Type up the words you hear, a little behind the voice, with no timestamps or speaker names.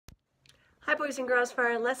Hi boys and girls, for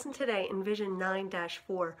our lesson today, Envision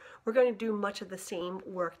 9-4, we're going to do much of the same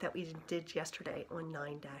work that we did yesterday on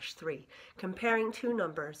 9-3. Comparing two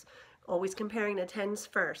numbers, always comparing the tens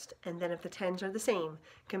first, and then if the tens are the same,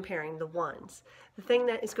 comparing the ones. The thing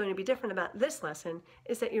that is going to be different about this lesson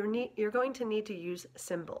is that you're going to need to use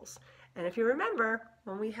symbols. And if you remember,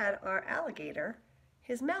 when we had our alligator,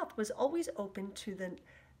 his mouth was always open to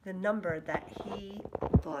the number that he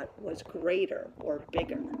thought was greater or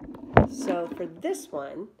bigger. So for this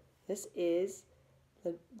one, this is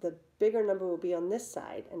the bigger number will be on this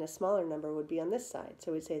side and a smaller number would be on this side.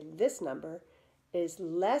 So we'd say this number is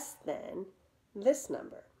less than this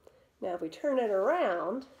number. Now if we turn it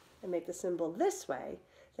around and make the symbol this way,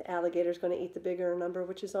 the alligator is going to eat the bigger number,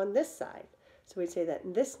 which is on this side. So we'd say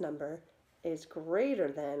that this number is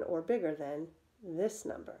greater than or bigger than this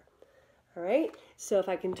number. All right, so if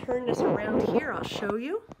I can turn this around here, I'll show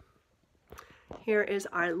you. Here is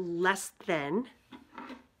our less than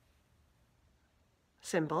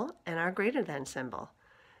symbol and our greater than symbol.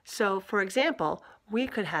 So for example, we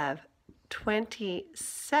could have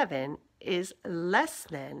 27 is less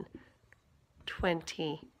than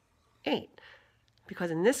 28. Because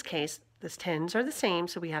in this case, the tens are the same,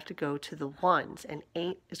 so we have to go to the ones, and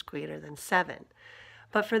 8 is greater than 7.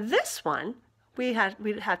 But for this one, we'd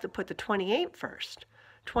have to put the 28 first.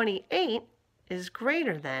 28 is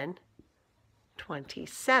greater than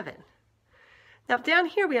 27. Now down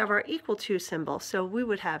here we have our equal to symbol, so we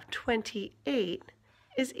would have 28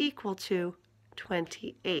 is equal to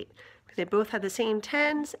 28. Because they both have the same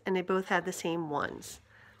tens and they both have the same ones.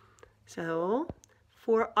 So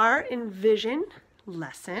for our Envision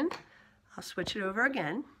lesson, I'll switch it over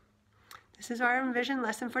again. This is our Envision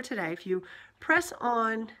lesson for today. If you press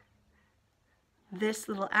on this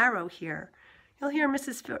little arrow here, you'll hear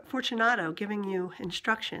Mrs. Fortunato giving you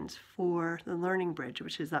instructions for the learning bridge,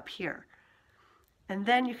 which is up here. And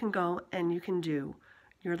then you can go and you can do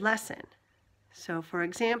your lesson. So for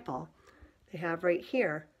example, they have right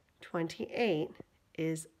here, 28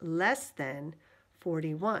 is less than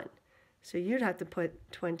 41. So you'd have to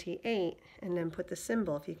put 28 and then put the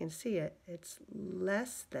symbol, if you can see it, it's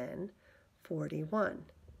less than 41.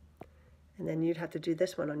 And then you'd have to do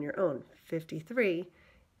this one on your own. 53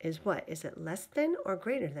 is what? Is it less than or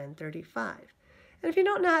greater than 35? And if you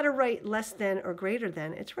don't know how to write less than or greater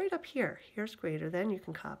than, it's right up here. Here's greater than, you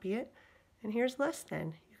can copy it. And here's less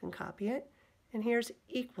than, you can copy it. And here's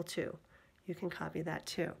equal to, you can copy that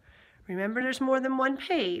too. Remember, there's more than one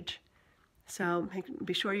page. So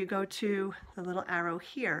be sure you go to the little arrow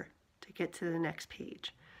here to get to the next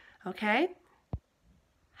page. Okay?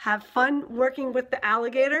 Have fun working with the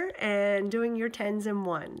alligator and doing your tens and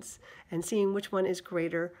ones and seeing which one is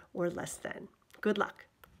greater or less than. Good luck.